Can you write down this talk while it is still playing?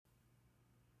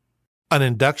an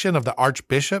induction of the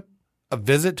Archbishop, a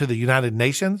visit to the United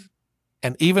Nations,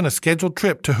 and even a scheduled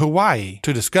trip to Hawaii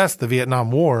to discuss the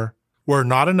Vietnam War were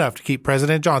not enough to keep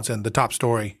President Johnson the top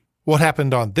story. What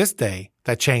happened on this day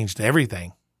that changed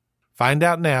everything? Find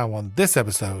out now on this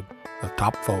episode of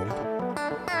Top Fold.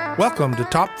 Welcome to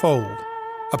Top Fold,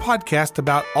 a podcast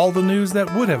about all the news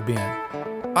that would have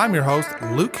been. I'm your host,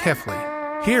 Luke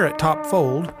Heffley. Here at Top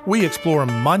Fold, we explore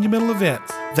monumental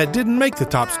events that didn't make the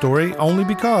top story only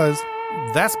because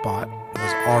that spot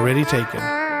was already taken.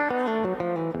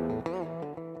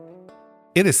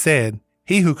 It is said,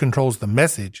 he who controls the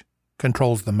message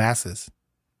controls the masses.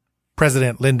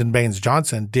 President Lyndon Baines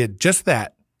Johnson did just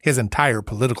that his entire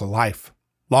political life.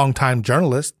 Longtime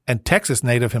journalist and Texas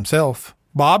native himself,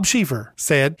 Bob Schieffer,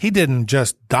 said he didn't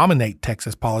just dominate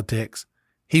Texas politics,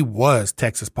 he was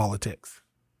Texas politics.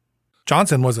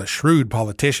 Johnson was a shrewd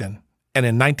politician, and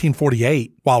in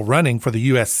 1948, while running for the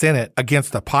U.S. Senate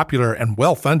against a popular and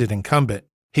well-funded incumbent,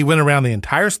 he went around the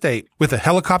entire state with a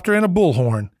helicopter and a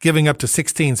bullhorn, giving up to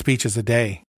 16 speeches a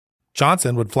day.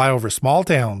 Johnson would fly over small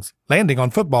towns, landing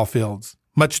on football fields,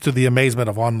 much to the amazement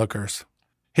of onlookers.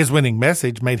 His winning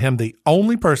message made him the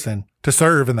only person to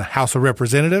serve in the House of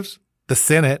Representatives, the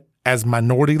Senate as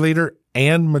minority leader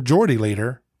and majority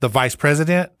leader, the vice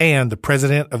president, and the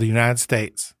president of the United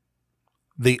States.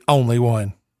 The only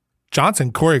one.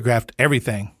 Johnson choreographed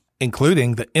everything,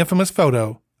 including the infamous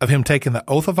photo of him taking the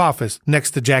oath of office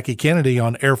next to Jackie Kennedy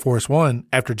on Air Force One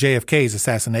after JFK's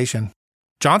assassination.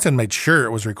 Johnson made sure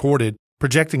it was recorded,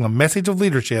 projecting a message of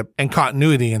leadership and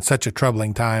continuity in such a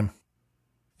troubling time.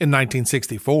 In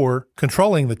 1964,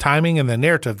 controlling the timing and the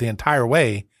narrative the entire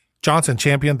way, Johnson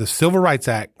championed the Civil Rights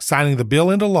Act, signing the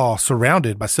bill into law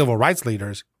surrounded by civil rights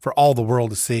leaders for all the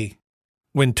world to see.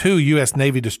 When 2 U.S.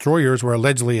 Navy destroyers were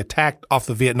allegedly attacked off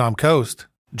the Vietnam coast,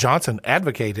 Johnson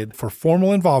advocated for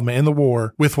formal involvement in the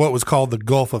war with what was called the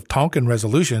Gulf of Tonkin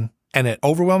Resolution, and it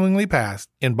overwhelmingly passed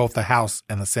in both the House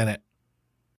and the Senate.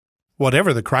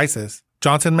 Whatever the crisis,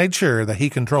 Johnson made sure that he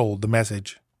controlled the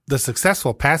message. The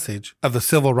successful passage of the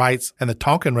Civil Rights and the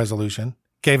Tonkin Resolution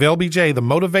gave LBJ the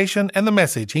motivation and the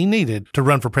message he needed to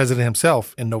run for president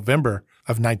himself in November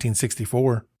of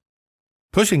 1964.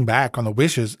 Pushing back on the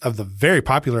wishes of the very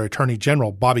popular Attorney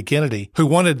General Bobby Kennedy, who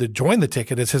wanted to join the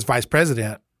ticket as his vice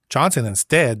president, Johnson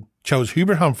instead chose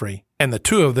Hubert Humphrey, and the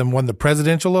two of them won the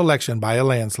presidential election by a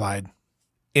landslide.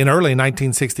 In early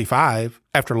 1965,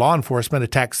 after law enforcement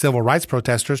attacked civil rights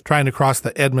protesters trying to cross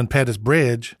the Edmund Pettus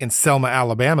Bridge in Selma,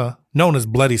 Alabama, known as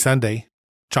Bloody Sunday,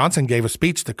 Johnson gave a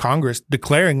speech to Congress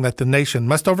declaring that the nation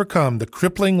must overcome the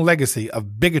crippling legacy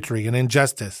of bigotry and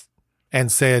injustice,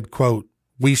 and said, quote,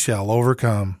 "We shall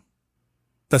overcome."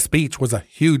 The speech was a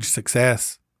huge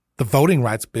success. The voting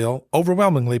rights bill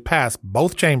overwhelmingly passed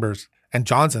both chambers, and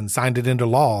Johnson signed it into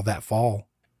law that fall.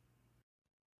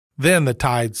 Then the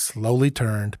tide slowly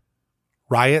turned.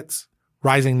 Riots,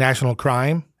 rising national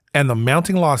crime, and the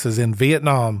mounting losses in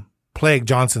Vietnam plagued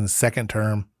Johnson's second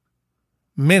term.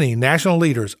 Many national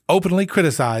leaders openly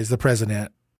criticized the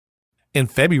president. In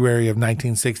February of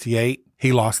 1968,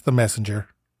 he lost the messenger.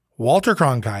 Walter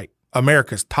Cronkite,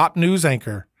 America's top news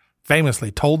anchor,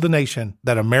 famously told the nation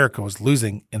that America was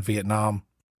losing in Vietnam.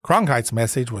 Cronkite's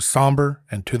message was somber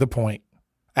and to the point.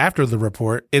 After the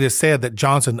report, it is said that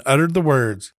Johnson uttered the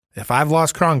words, "If I've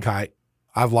lost Cronkite,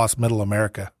 I've lost Middle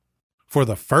America." For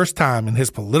the first time in his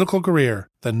political career,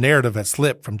 the narrative had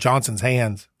slipped from Johnson's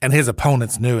hands, and his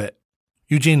opponents knew it.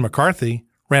 Eugene McCarthy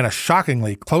ran a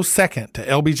shockingly close second to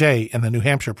LBJ in the New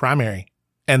Hampshire primary,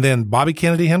 and then Bobby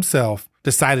Kennedy himself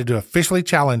decided to officially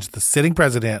challenge the sitting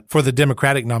president for the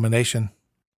Democratic nomination.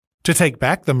 To take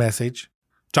back the message,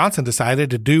 Johnson decided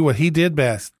to do what he did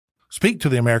best, speak to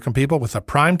the American people with a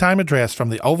primetime address from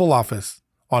the Oval Office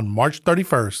on March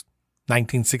 31st,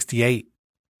 1968.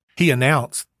 He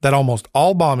announced that almost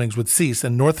all bombings would cease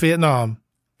in North Vietnam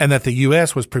and that the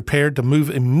U.S. was prepared to move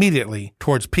immediately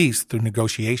towards peace through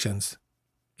negotiations.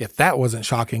 If that wasn't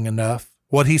shocking enough,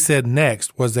 what he said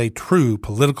next was a true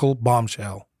political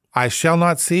bombshell. "I shall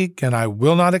not seek and I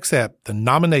will not accept the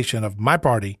nomination of my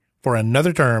party for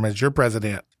another term as your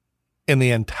president." In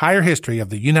the entire history of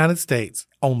the United States,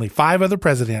 only 5 other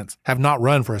presidents have not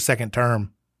run for a second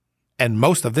term, and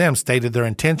most of them stated their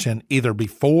intention either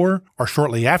before or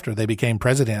shortly after they became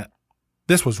president.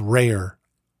 This was rare,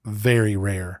 very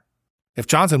rare. If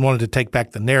Johnson wanted to take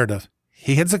back the narrative,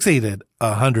 he had succeeded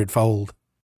 100-fold.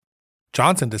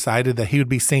 Johnson decided that he would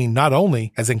be seen not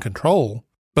only as in control,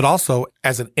 but also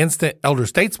as an instant elder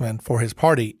statesman for his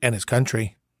party and his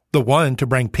country, the one to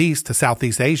bring peace to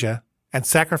Southeast Asia and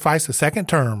sacrifice a second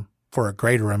term for a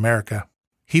greater America.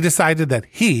 He decided that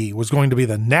he was going to be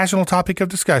the national topic of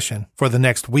discussion for the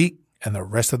next week and the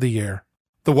rest of the year.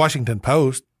 The Washington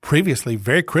Post, previously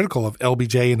very critical of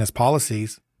LBJ and his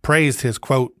policies, praised his,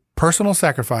 quote, personal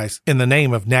sacrifice in the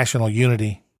name of national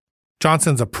unity.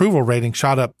 Johnson's approval rating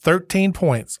shot up 13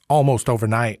 points almost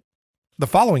overnight. The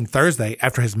following Thursday,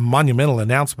 after his monumental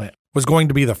announcement, was going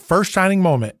to be the first shining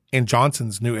moment in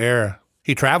Johnson's new era.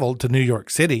 He traveled to New York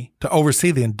City to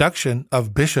oversee the induction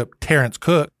of Bishop Terrence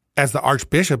Cook as the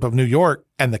Archbishop of New York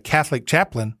and the Catholic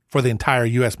chaplain for the entire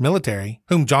U.S. military,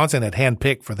 whom Johnson had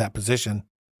handpicked for that position.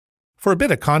 For a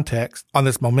bit of context, on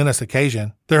this momentous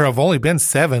occasion, there have only been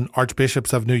 7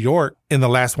 archbishops of New York in the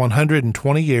last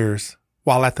 120 years,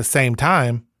 while at the same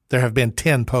time, there have been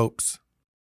 10 popes.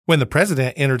 When the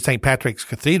president entered St. Patrick's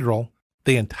Cathedral,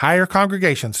 the entire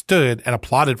congregation stood and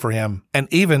applauded for him, and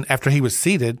even after he was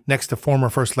seated next to former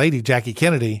First Lady Jackie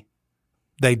Kennedy,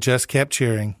 they just kept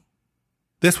cheering.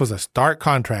 This was a stark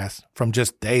contrast from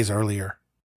just days earlier.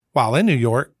 While in New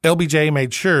York, LBJ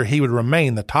made sure he would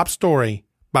remain the top story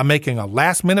by making a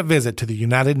last-minute visit to the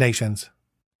United Nations.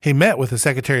 He met with the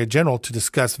Secretary General to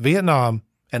discuss Vietnam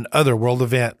and other world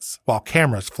events, while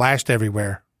cameras flashed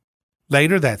everywhere.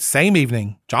 Later that same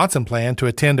evening, Johnson planned to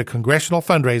attend a congressional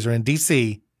fundraiser in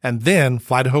D.C. and then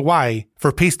fly to Hawaii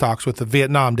for peace talks with the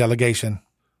Vietnam delegation.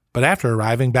 But after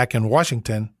arriving back in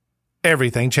Washington,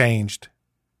 everything changed.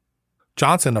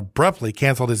 Johnson abruptly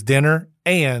canceled his dinner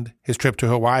and his trip to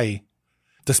Hawaii.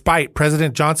 Despite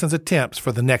President Johnson's attempts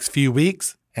for the next few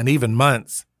weeks and even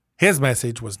months, his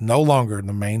message was no longer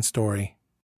the main story.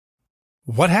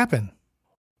 What happened?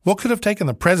 What could have taken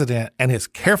the president and his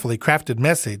carefully crafted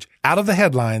message out of the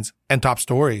headlines and top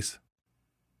stories?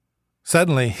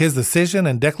 Suddenly, his decision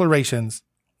and declarations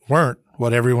weren't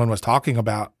what everyone was talking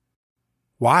about.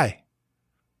 Why?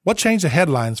 What changed the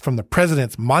headlines from the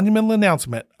president's monumental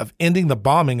announcement of ending the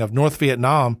bombing of North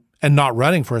Vietnam and not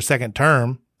running for a second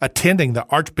term, attending the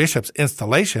Archbishop's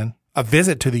installation, a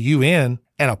visit to the UN,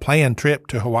 and a planned trip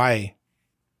to Hawaii?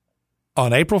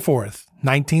 On April 4th,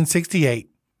 1968,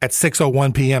 at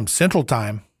 6:01 p.m. Central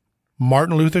Time,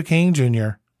 Martin Luther King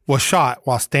Jr. was shot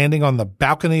while standing on the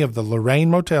balcony of the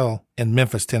Lorraine Motel in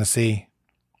Memphis, Tennessee.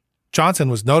 Johnson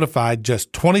was notified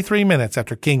just 23 minutes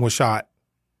after King was shot,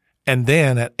 and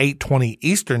then at 8:20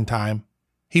 Eastern Time,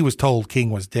 he was told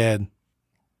King was dead.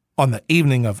 On the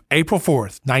evening of April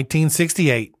 4th,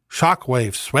 1968,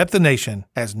 shockwaves swept the nation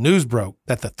as news broke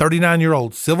that the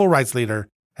 39-year-old civil rights leader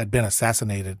had been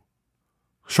assassinated.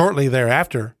 Shortly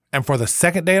thereafter, and for the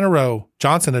second day in a row,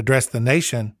 Johnson addressed the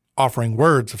nation, offering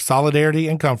words of solidarity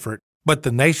and comfort, but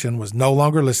the nation was no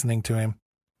longer listening to him.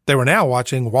 They were now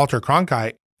watching Walter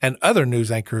Cronkite and other news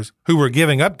anchors who were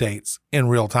giving updates in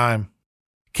real time.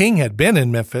 King had been in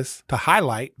Memphis to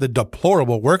highlight the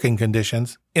deplorable working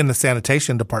conditions in the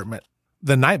sanitation department.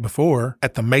 The night before,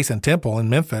 at the Mason Temple in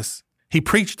Memphis, he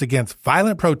preached against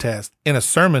violent protest in a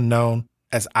sermon known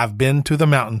as I've Been to the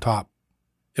Mountaintop.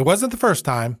 It wasn't the first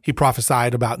time he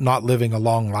prophesied about not living a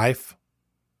long life,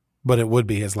 but it would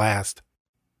be his last.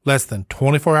 Less than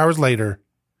 24 hours later,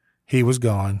 he was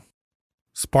gone.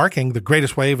 Sparking the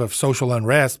greatest wave of social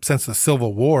unrest since the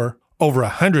Civil War, over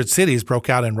 100 cities broke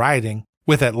out in rioting,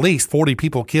 with at least 40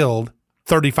 people killed,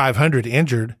 3,500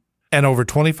 injured, and over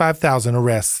 25,000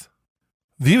 arrests.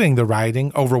 Viewing the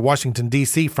rioting over Washington,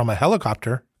 D.C. from a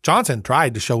helicopter, Johnson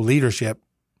tried to show leadership,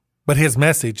 but his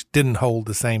message didn't hold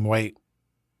the same weight.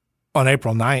 On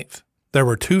April 9th, there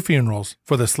were 2 funerals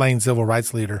for the slain civil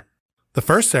rights leader. The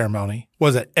first ceremony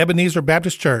was at Ebenezer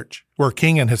Baptist Church, where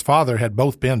King and his father had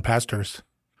both been pastors.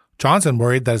 Johnson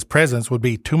worried that his presence would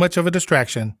be too much of a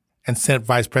distraction and sent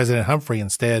Vice President Humphrey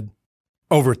instead.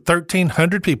 Over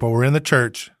 1,300 people were in the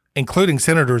church, including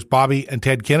Senators Bobby and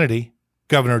Ted Kennedy,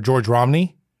 Governor George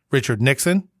Romney, Richard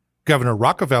Nixon, Governor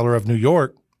Rockefeller of New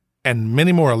York, and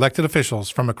many more elected officials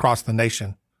from across the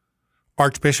nation.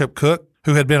 Archbishop Cook,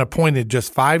 who had been appointed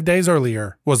just 5 days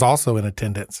earlier, was also in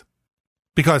attendance.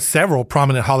 Because several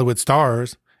prominent Hollywood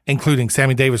stars, including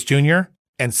Sammy Davis Jr.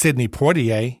 and Sidney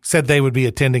Poitier, said they would be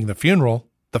attending the funeral,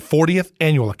 the 40th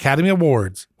Annual Academy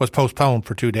Awards was postponed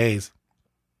for 2 days.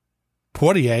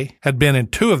 Poitier had been in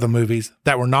 2 of the movies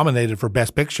that were nominated for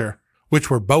Best Picture, which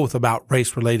were both about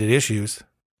race-related issues.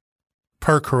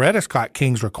 Per Coretta Scott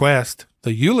King's request,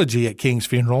 the eulogy at King's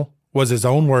funeral was his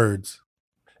own words.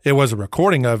 It was a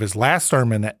recording of his last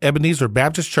sermon at Ebenezer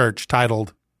Baptist Church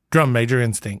titled Drum Major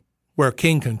Instinct, where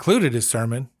King concluded his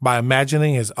sermon by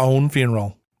imagining his own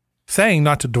funeral, saying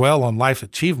not to dwell on life's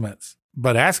achievements,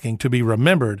 but asking to be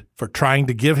remembered for trying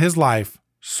to give his life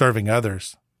serving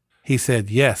others. He said,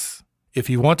 yes, if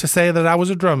you want to say that I was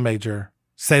a drum major,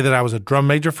 say that I was a drum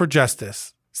major for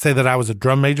justice, say that I was a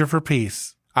drum major for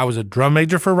peace, I was a drum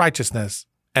major for righteousness,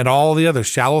 and all the other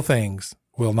shallow things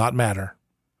will not matter.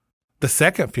 The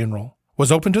second funeral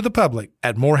was open to the public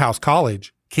at Morehouse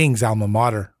College, King's alma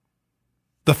mater.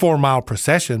 The 4-mile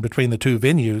procession between the two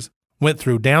venues went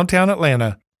through downtown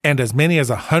Atlanta, and as many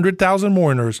as 100,000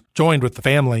 mourners joined with the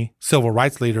family, civil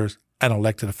rights leaders, and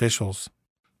elected officials.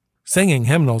 Singing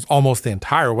hymnals almost the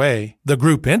entire way, the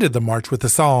group ended the march with the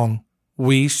song,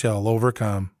 "We Shall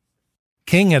Overcome."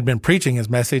 King had been preaching his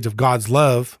message of God's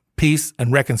love, peace,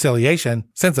 and reconciliation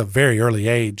since a very early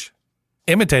age.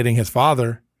 Imitating his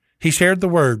father, he shared the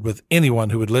word with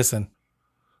anyone who would listen.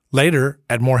 Later,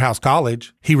 at Morehouse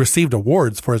College, he received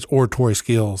awards for his oratory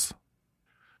skills.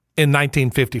 In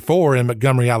 1954 in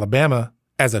Montgomery, Alabama,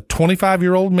 as a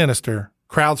 25-year-old minister,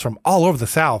 crowds from all over the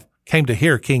South came to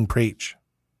hear King preach.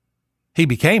 He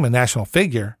became a national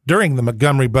figure during the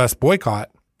Montgomery bus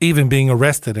boycott, even being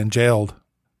arrested and jailed.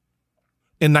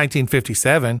 In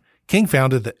 1957, King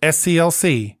founded the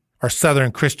SCLC, or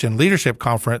Southern Christian Leadership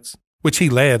Conference, which he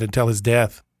led until his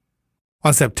death.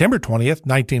 On September 20th,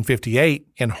 1958,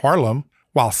 in Harlem,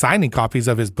 while signing copies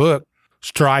of his book,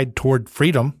 Stride Toward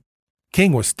Freedom,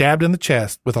 King was stabbed in the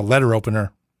chest with a letter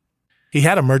opener. He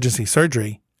had emergency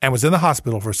surgery and was in the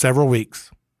hospital for several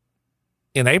weeks.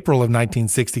 In April of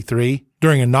 1963,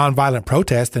 during a nonviolent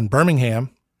protest in Birmingham,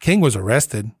 King was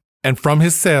arrested, and from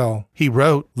his cell, he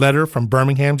wrote Letter from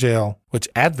Birmingham Jail, which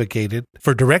advocated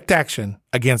for direct action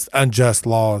against unjust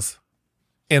laws.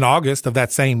 In August of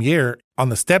that same year, on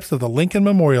the steps of the Lincoln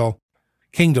Memorial,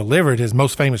 King delivered his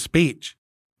most famous speech,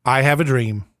 "I Have a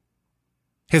Dream."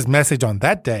 His message on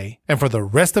that day, and for the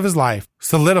rest of his life,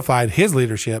 solidified his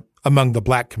leadership among the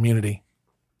black community.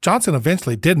 Johnson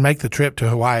eventually did make the trip to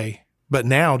Hawaii, but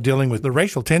now dealing with the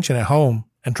racial tension at home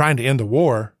and trying to end the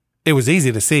war, it was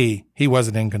easy to see he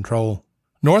wasn't in control.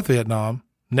 North Vietnam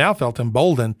now felt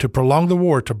emboldened to prolong the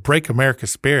war to break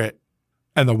America's spirit,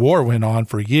 and the war went on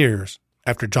for years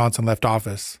after Johnson left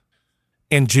office.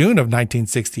 In June of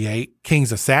 1968,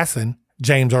 King's assassin,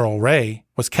 James Earl Ray,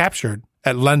 was captured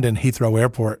at London Heathrow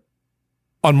Airport.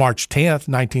 On March 10,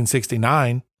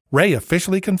 1969, Ray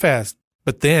officially confessed,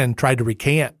 but then tried to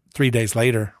recant 3 days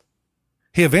later.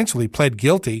 He eventually pled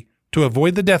guilty to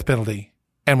avoid the death penalty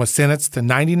and was sentenced to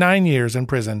 99 years in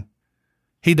prison.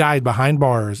 He died behind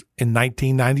bars in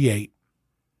 1998.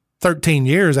 13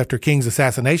 years after King's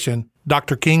assassination,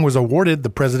 Dr. King was awarded the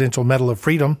Presidential Medal of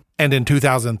Freedom and in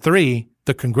 2003,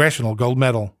 the Congressional Gold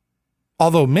Medal.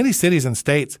 Although many cities and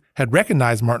states had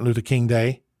recognized Martin Luther King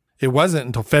Day, it wasn't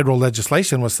until federal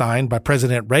legislation was signed by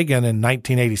President Reagan in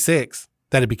 1986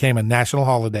 that it became a national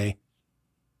holiday.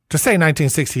 To say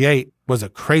 1968 was a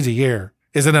crazy year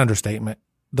is an understatement.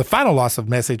 The final loss of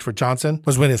message for Johnson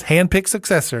was when his hand-picked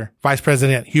successor, Vice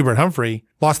President Hubert Humphrey,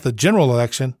 lost the general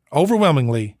election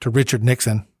overwhelmingly to Richard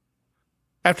Nixon.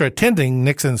 After attending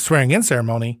Nixon's swearing-in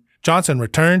ceremony, Johnson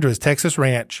returned to his Texas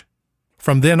ranch.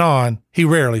 From then on, he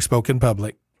rarely spoke in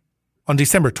public. On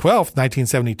December 12,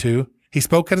 1972, he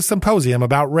spoke at a symposium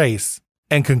about race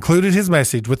and concluded his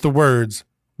message with the words,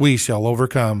 "We shall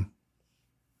overcome."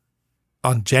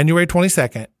 On January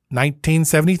 22,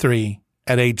 1973,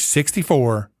 at age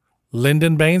 64,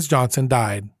 Lyndon Baines Johnson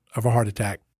died of a heart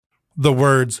attack. The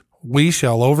words, "We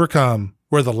shall overcome,"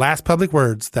 were the last public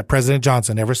words that President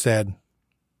Johnson ever said.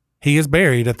 He is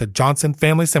buried at the Johnson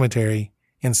Family Cemetery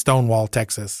in Stonewall,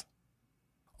 Texas.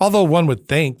 Although one would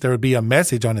think there would be a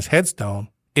message on his headstone,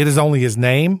 it is only his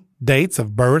name, dates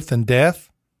of birth and death,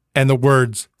 and the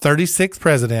words 36th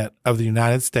President of the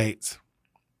United States.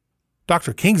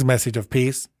 Dr. King's message of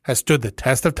peace has stood the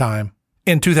test of time.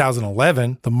 In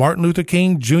 2011, the Martin Luther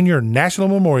King Jr. National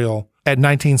Memorial at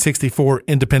 1964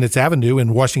 Independence Avenue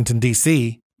in Washington,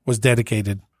 D.C. was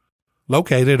dedicated.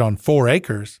 Located on 4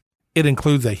 acres, it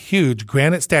includes a huge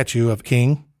granite statue of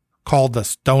King called the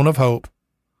Stone of Hope,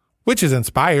 which is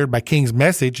inspired by King's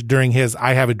message during his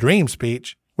I Have a Dream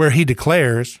speech, where he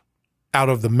declares, "Out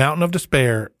of the mountain of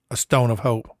despair, a stone of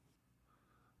hope."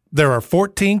 There are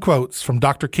 14 quotes from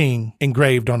Dr. King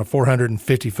engraved on a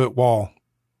 450-foot wall.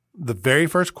 The very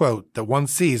first quote that one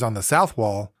sees on the south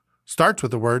wall starts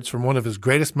with the words from one of his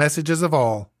greatest messages of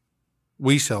all,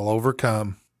 "We shall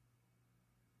overcome."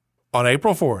 On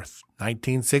April 4th,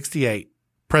 1968,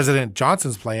 President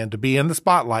Johnson's plan to be in the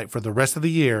spotlight for the rest of the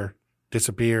year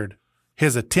disappeared.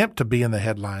 His attempt to be in the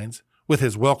headlines with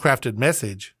his well-crafted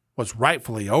message was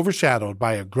rightfully overshadowed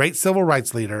by a great civil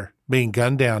rights leader being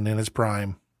gunned down in his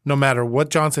prime. No matter what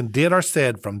Johnson did or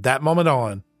said from that moment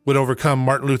on would overcome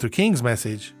Martin Luther King's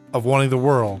message of wanting the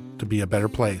world to be a better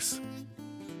place.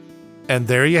 And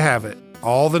there you have it,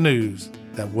 all the news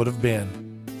that would have been.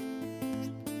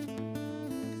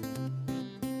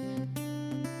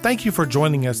 Thank you for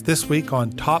joining us this week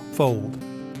on Top Fold.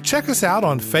 Check us out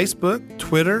on Facebook, Twitter,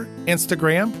 Twitter,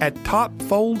 Instagram at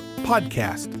Topfold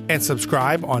Podcast, and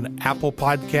subscribe on Apple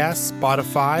Podcasts,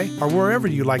 Spotify, or wherever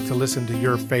you like to listen to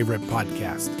your favorite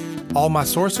podcast. All my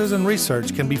sources and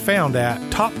research can be found at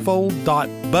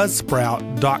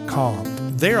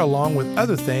topfold.buzzsprout.com. There, along with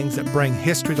other things that bring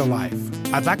history to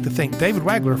life. I'd like to thank David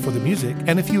Wagler for the music,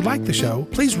 and if you like the show,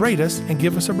 please rate us and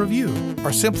give us a review,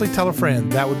 or simply tell a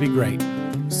friend. That would be great.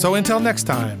 So until next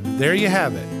time, there you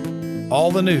have it.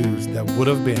 All the news that would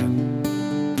have been.